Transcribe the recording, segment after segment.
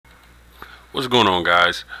What's going on,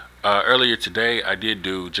 guys? Earlier today I did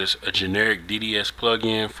do just a generic DDS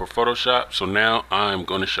plugin for Photoshop, so now I'm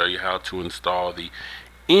going to show you how to install the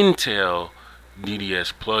Intel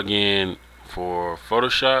DDS plugin for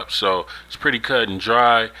Photoshop. So it's pretty cut and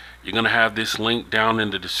dry. You're going to have this link down in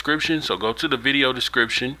the description, so go to the video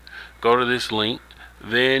description, go to this link,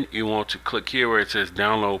 then you want to click here where it says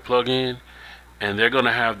download plugin, and they're going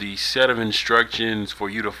to have the set of instructions for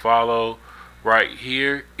you to follow right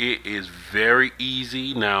here. It is very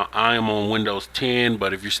easy. Now I am on Windows 10,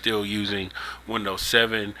 but if you're still using Windows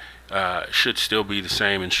 7, it should still be the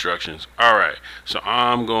same instructions. Alright, so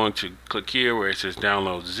I'm going to click here where it says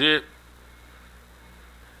download zip,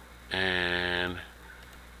 and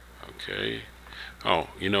okay, oh,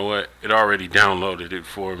 you know what, it already downloaded it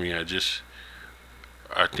for me. I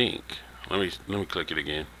think let me click it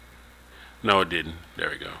again. No, it didn't.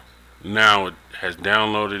 There we go. Now it has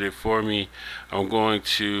downloaded it for me. I'm going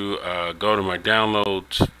to go to my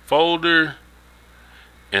downloads folder,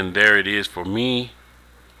 and there it is for me.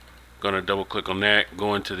 Gonna double click on that,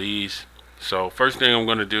 go into these. So first thing I'm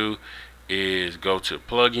gonna do is go to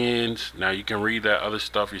plugins. Now you can read that other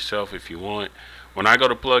stuff yourself if you want. When I go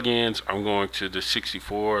to plugins, I'm going to the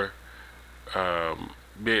 64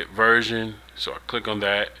 bit version, so I click on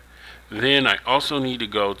that. Then I also need to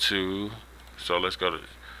go to, so let's go to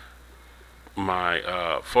my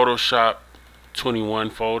Photoshop 21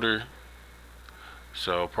 folder.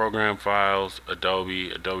 So program files,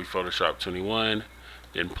 Adobe Photoshop 21,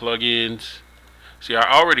 then plugins. See,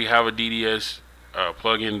 I already have a DDS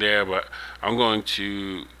plugin there, but I'm going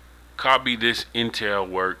to copy this Intel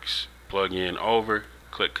Works plugin over,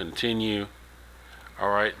 click continue.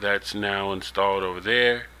 Alright, that's now installed over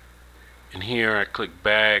there, and here I click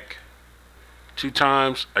back 2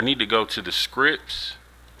 times. I need to go to the scripts.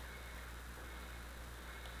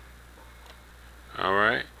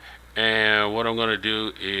 Alright, and what I'm going to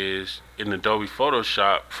do is in the Adobe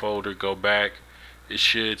Photoshop folder, go back. It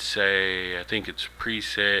should say, I think it's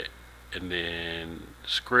preset and then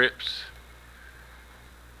scripts.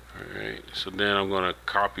 Alright, so then I'm going to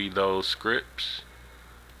copy those scripts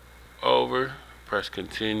over, press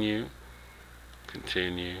continue,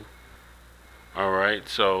 continue. Alright,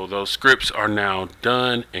 so those scripts are now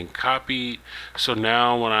done and copied. So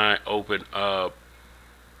now when I open up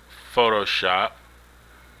Photoshop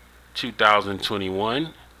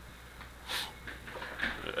 2021,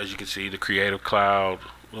 as you can see, the Creative Cloud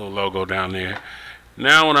little logo down there.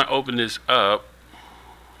 Now when I open this up,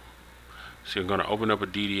 so I'm going to open up a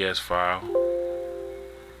DDS file.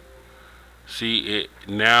 See, it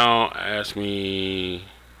now asks me,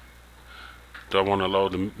 do I want to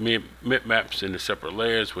load the bitmaps into separate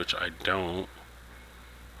layers, which I don't.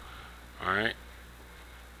 Alright,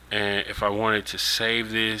 and if I wanted to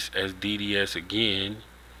save this as DDS again,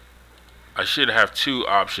 I should have 2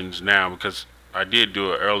 options now, because I did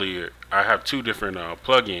do it earlier. I have 2 different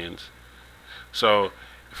plugins. So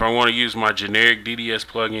if I want to use my generic DDS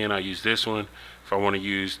plugin, I use this one. If I want to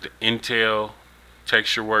use the Intel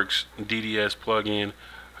TextureWorks DDS plugin,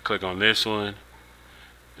 I click on this one,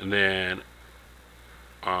 and then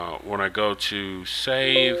when I go to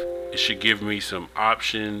save, it should give me some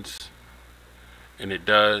options, and it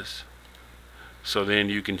does. So then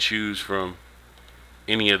you can choose from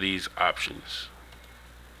any of these options.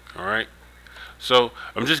 Alright, so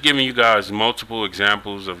I'm just giving you guys multiple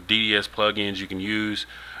examples of DDS plugins you can use.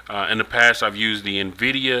 In the past, I've used the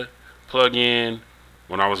NVIDIA plugin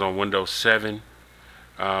when I was on Windows 7,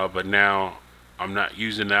 but now I'm not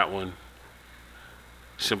using that one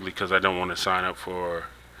simply because I don't want to sign up for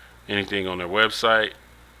anything on their website.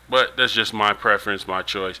 But that's just my preference, my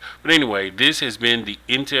choice. But anyway, this has been the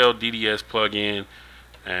Intel DDS plugin,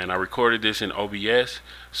 and I recorded this in OBS.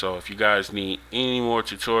 So if you guys need any more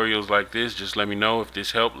tutorials like this, just let me know. If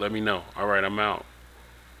this helped, let me know. Alright, I'm out.